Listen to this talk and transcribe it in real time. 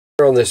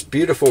We're on this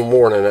beautiful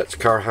morning at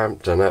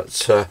Carhampton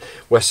at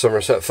West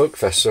Somerset Folk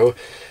Festival,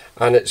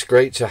 and it's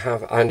great to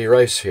have Andy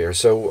Rouse here.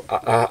 So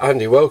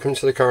Andy, welcome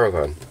to the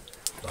caravan.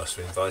 Nice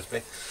to invite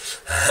me.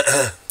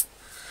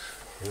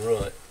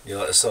 Right, you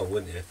like the song,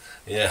 wouldn't you?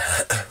 Yeah.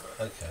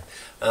 Okay.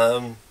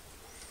 I'll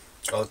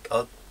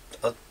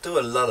do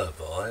a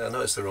lullaby. I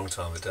know it's the wrong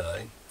time of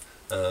day,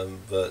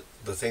 but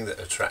the thing that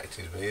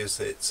attracted me is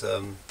that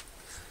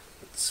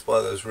it's one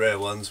of those rare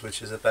ones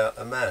which is about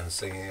a man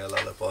singing a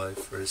lullaby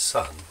for his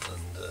son,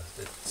 and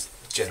it's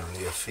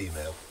generally a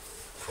female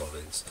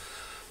province.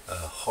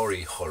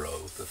 Hori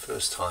Horo. The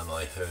first time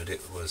I heard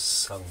it was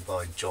sung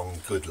by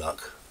John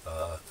Goodluck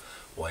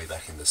way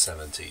back in the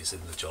 70s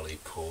in the Jolly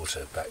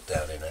Porter back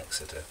down in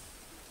Exeter.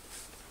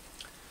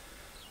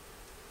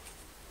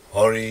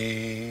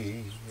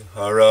 Hori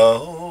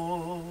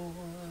Horo,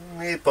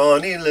 me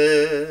bonny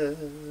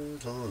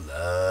little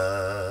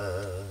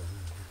lad.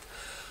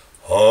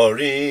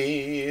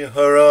 Hori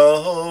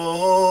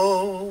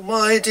Horo,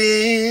 my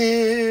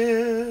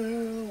dear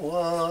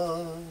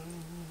one.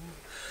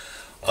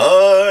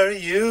 Are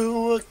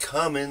you a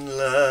coming,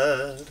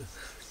 lad?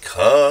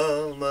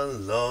 Come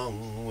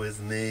along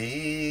with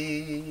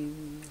me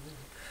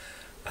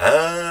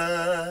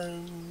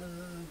and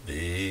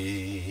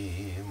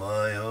be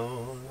my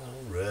own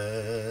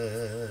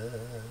rare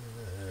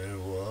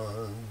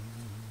one.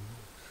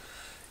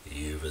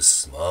 You've a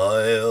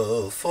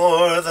smile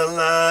for the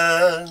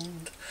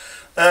land,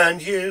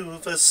 and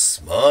you've a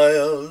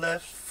smile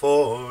left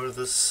for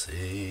the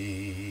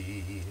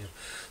sea.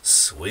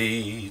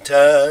 Sweet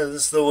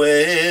as the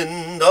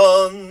wind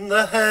on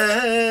the heather.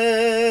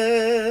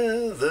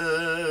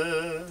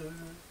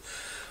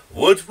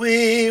 Would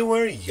we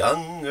were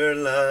younger,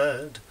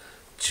 lad,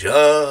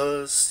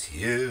 just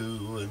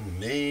you and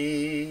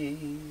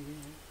me,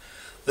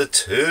 the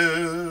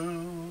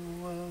two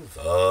of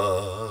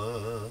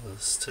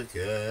us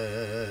together.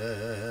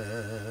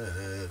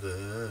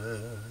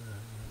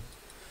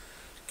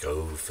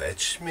 Go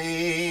fetch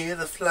me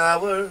the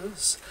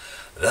flowers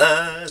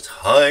that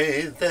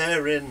hide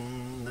there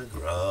in the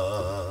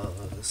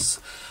grass.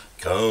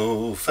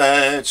 Go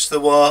fetch the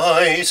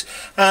white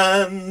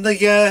and the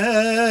yellow,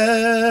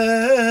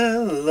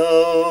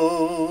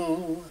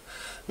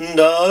 and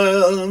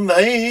I'll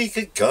make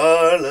a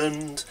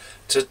garland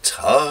to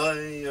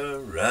tie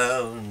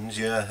around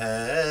your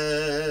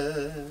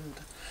head,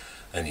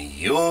 and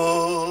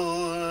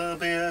you'll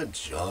be a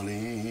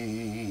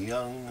jolly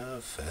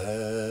young fellow.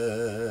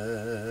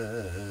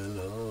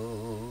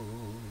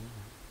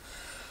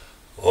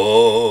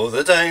 All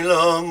the day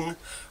long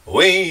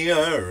we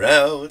are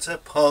out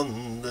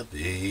upon the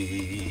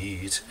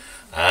beat,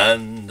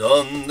 and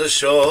on the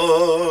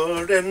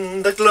shore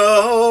in the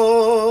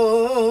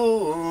gloaming.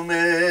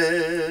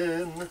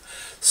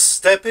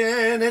 Step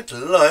in it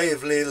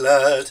lively,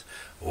 lad,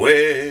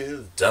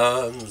 with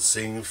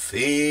dancing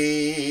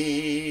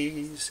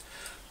feet.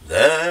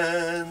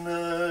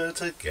 Then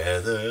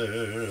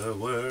together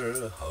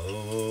we're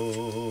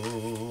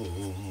homeward.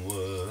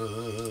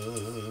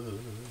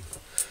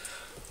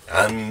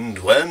 And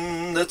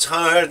when the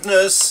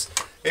tiredness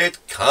it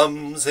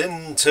comes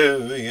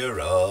into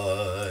your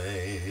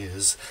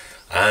eyes,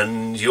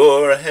 and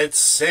your head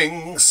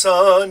sinks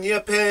on your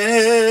pillow,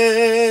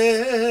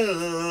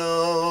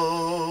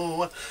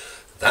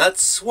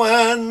 that's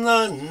when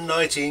the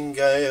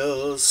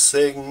nightingale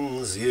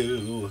sings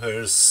you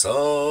her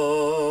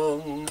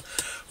song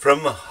from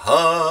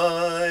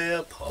high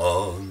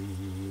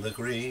upon the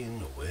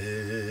green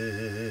willow.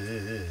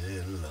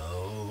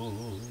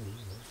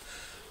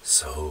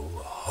 So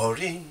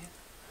Hori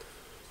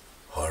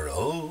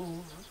Horo,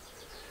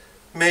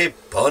 me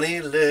bonny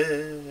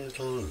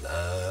little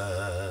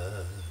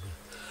lad.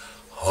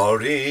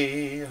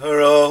 Hori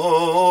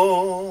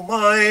Horo,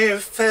 my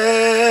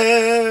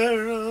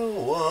fair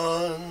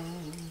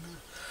one.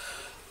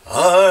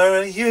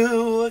 Are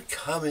you a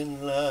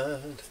coming,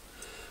 lad?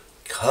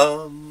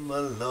 Come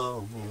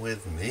along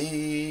with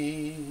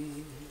me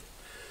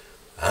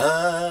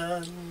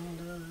and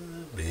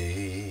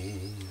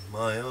be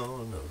my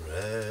own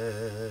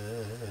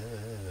rare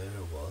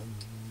one,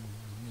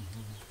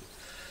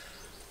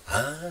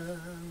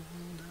 and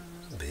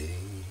be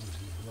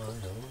my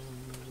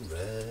own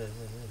rare